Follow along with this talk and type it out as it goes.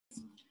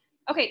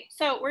Okay,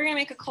 so we're gonna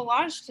make a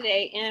collage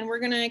today, and we're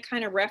gonna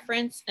kind of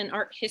reference an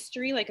art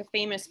history, like a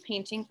famous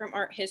painting from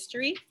art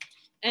history.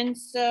 And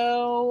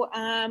so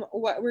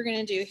what we're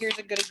gonna do, here's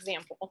a good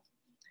example.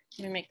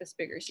 Let me make this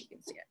bigger so you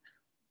can see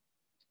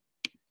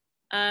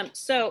it.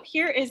 So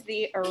here is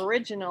the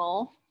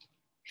original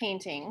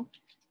painting.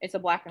 It's a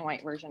black and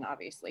white version,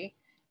 obviously.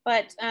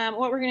 But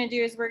what we're gonna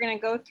do is we're gonna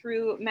go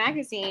through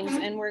magazines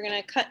and we're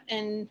gonna cut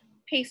and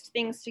paste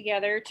things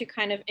together to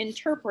kind of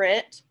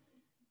interpret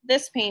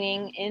this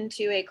painting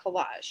into a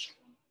collage.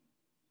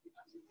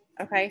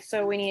 Okay,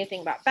 so we need to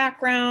think about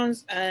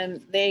backgrounds.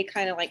 They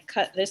kind of like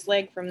cut this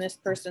leg from this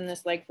person,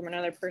 this leg from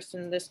another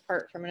person, this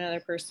part from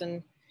another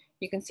person.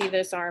 You can see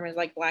this arm is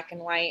like black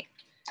and white.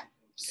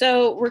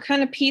 So we're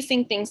kind of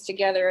piecing things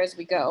together as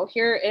we go.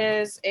 Here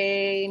is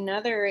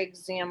another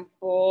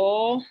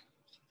example.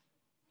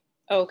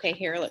 Okay,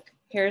 here, look.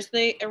 Here's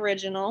the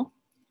original.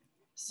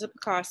 This is a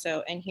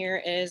Picasso, and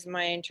here is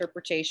my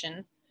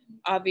interpretation.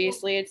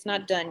 Obviously, it's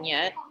not done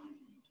yet.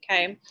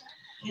 Okay,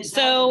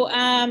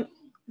 so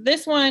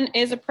this one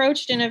is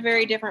approached in a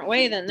very different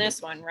way than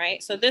this one,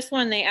 right? So this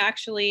one, they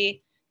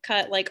actually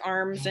cut like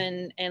arms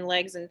and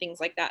legs and things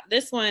like that.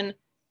 This one,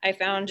 I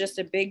found just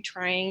a big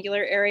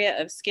triangular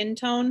area of skin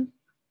tone,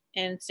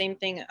 and same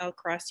thing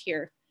across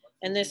here.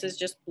 And this is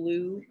just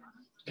blue.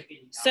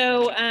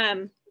 So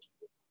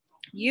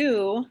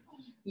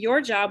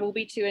your job will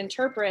be to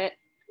interpret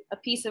a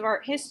piece of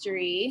art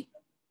history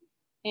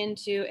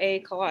into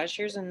a collage.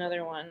 Here's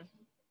another one.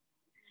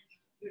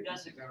 Who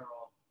does it, girl?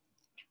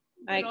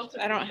 I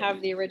don't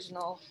have the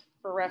original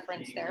for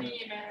reference there.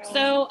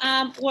 So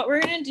what we're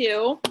gonna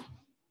do,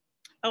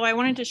 oh, I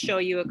wanted to show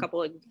you a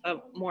couple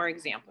of more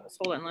examples.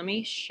 Hold on, let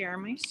me share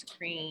my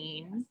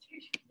screen.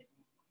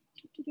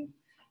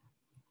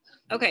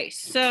 Okay,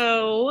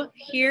 so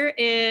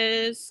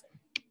here's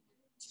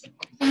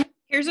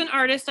an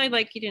artist I'd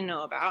like you to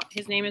know about.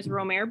 His name is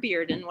Romare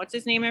Bearden. What's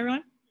his name,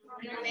 everyone?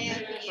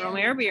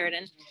 Romare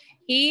Bearden.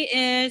 He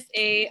is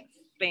a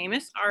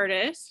famous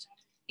artist,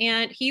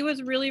 and he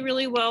was really,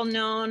 really well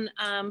known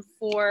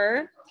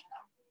for,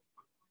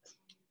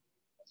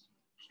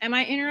 am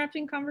I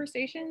interrupting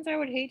conversations? I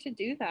would hate to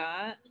do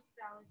that.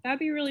 That'd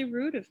be really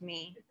rude of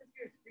me.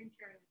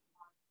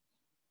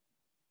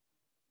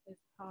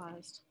 It's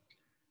paused.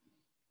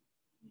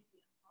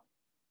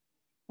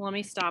 Let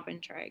me stop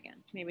and try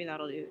again. Maybe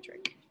that'll do the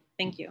trick.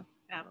 Thank you,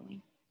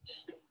 Adeline.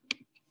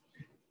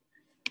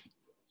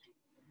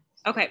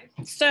 Okay,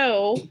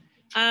 so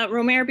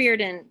Romare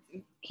Bearden,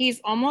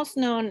 he's almost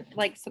known,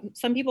 like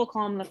some people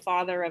call him the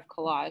father of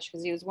collage,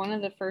 because he was one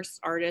of the first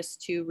artists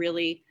to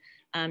really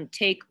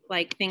take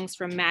like things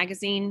from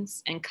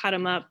magazines and cut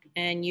them up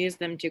and use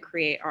them to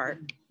create art.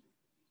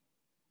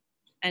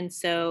 And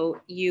so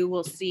you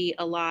will see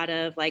a lot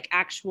of like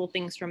actual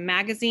things from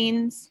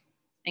magazines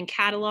and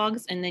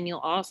catalogs, and then you'll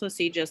also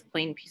see just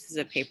plain pieces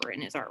of paper in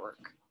his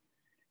artwork.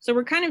 So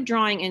we're kind of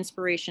drawing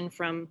inspiration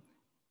from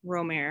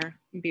Romare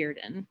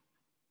Bearden.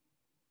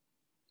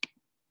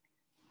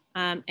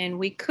 And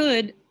we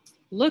could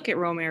look at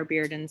Romare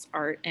Bearden's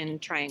art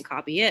and try and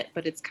copy it,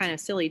 but it's kind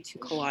of silly to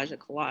collage a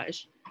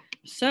collage.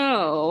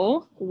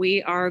 So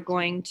we are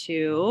going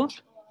to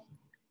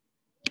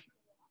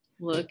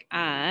look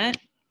at,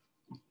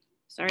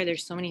 sorry,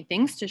 there's so many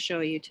things to show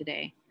you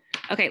today.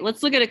 Okay,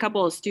 let's look at a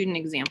couple of student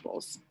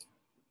examples.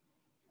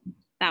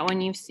 That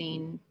one you've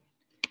seen.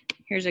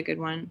 Here's a good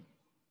one.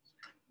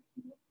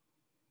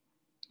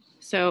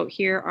 So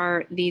here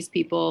are these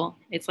people.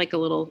 It's like a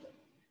little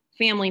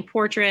family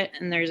portrait,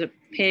 and there's a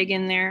pig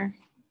in there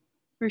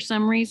for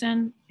some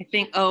reason. I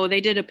think, oh,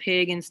 they did a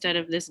pig instead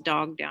of this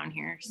dog down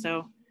here.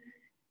 So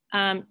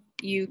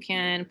you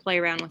can play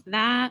around with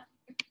that.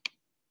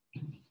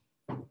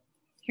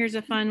 Here's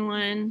a fun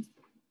one.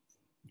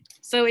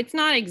 So it's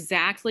not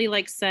exactly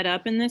like set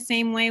up in the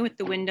same way with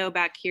the window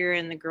back here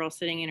and the girl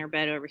sitting in her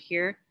bed over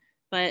here,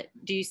 but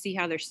do you see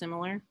how they're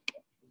similar?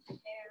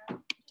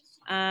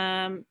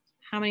 How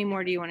many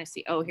more do you want to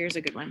see? Oh, here's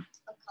a good one.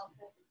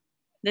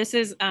 This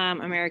is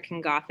American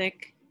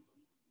Gothic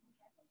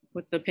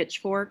with the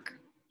pitchfork.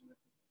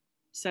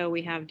 So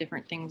we have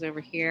different things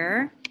over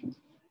here.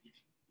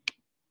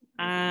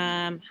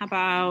 How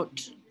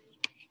about,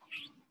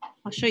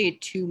 I'll show you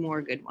two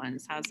more good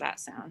ones. How's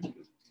that sound?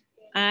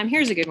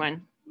 Here's a good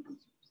one.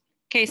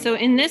 Okay, so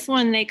in this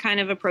one, they kind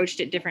of approached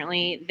it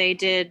differently. They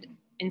did,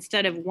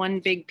 instead of one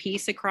big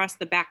piece across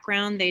the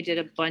background, they did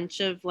a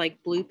bunch of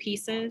like blue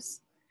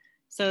pieces.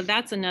 So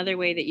that's another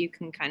way that you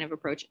can kind of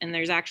approach. And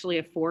there's actually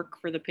a fork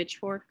for the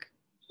pitchfork.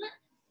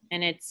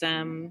 And it's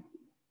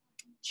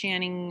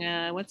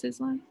Channing, what's his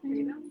last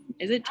name?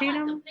 Is it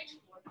Tatum?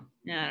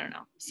 No, I don't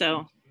know.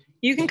 So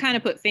you can kind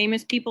of put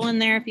famous people in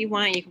there if you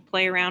want. You can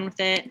play around with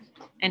it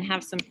and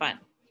have some fun.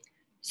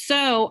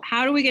 So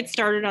how do we get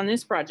started on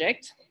this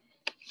project?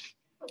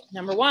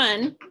 Number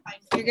one,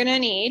 you're gonna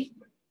need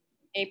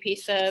a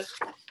piece of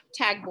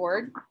tag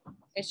board.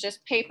 It's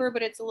just paper,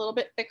 but it's a little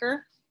bit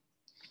thicker.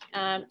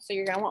 So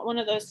you're gonna want one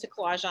of those to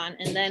collage on.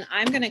 And then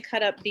I'm gonna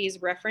cut up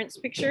these reference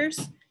pictures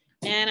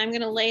and I'm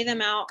gonna lay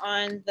them out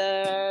on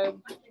the,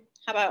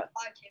 how about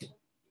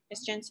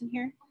Is Jensen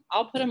here?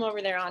 I'll put them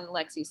over there on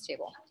Lexi's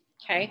table.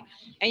 Okay.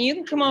 And you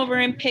can come over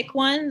and pick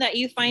one that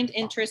you find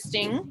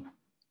interesting.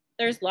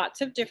 There's lots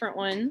of different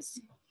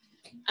ones.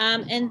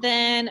 And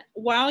then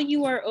while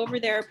you are over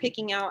there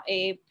picking out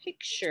a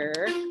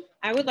picture,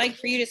 I would like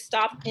for you to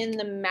stop in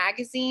the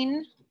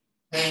magazine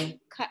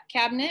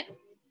cabinet,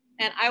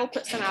 and I will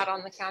put some out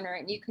on the counter,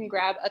 and you can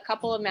grab a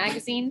couple of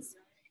magazines.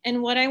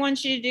 And what I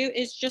want you to do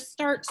is just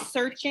start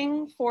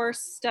searching for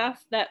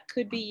stuff that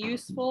could be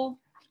useful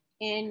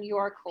in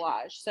your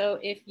collage. So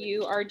if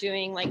you are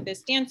doing like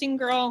this dancing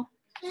girl,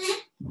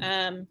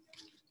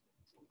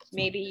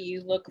 maybe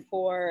you look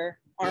for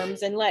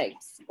arms and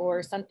legs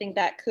or something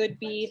that could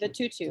be the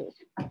tutu.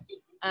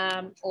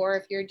 Or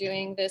if you're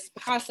doing this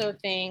Picasso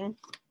thing,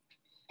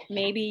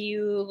 maybe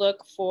you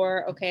look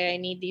for, okay, I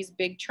need these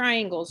big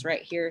triangles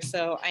right here.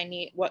 So I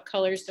need, what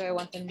colors do I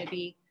want them to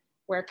be?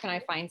 Where can I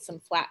find some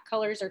flat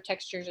colors or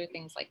textures or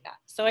things like that?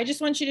 So I just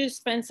want you to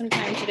spend some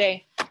time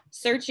today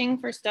searching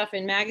for stuff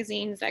in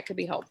magazines that could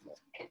be helpful.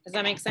 Does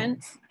that make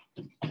sense?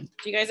 Do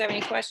you guys have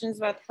any questions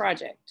about the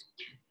project?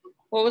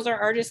 What was our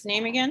artist's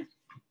name again?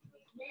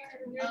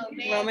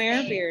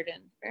 Romare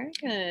Bearden. Very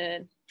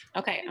good.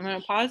 Okay, I'm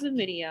gonna pause the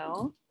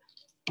video.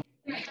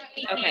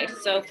 Okay,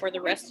 so for the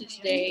rest of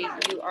today,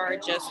 you are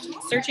just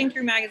searching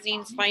through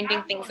magazines,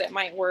 finding things that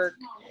might work.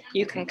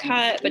 You can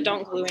cut, but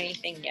don't glue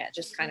anything yet.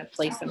 Just kind of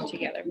place them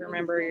together.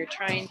 Remember, you're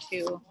trying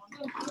to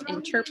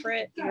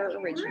interpret your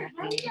original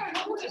thing.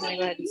 I'm gonna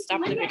go ahead and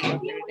stop the video for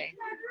today.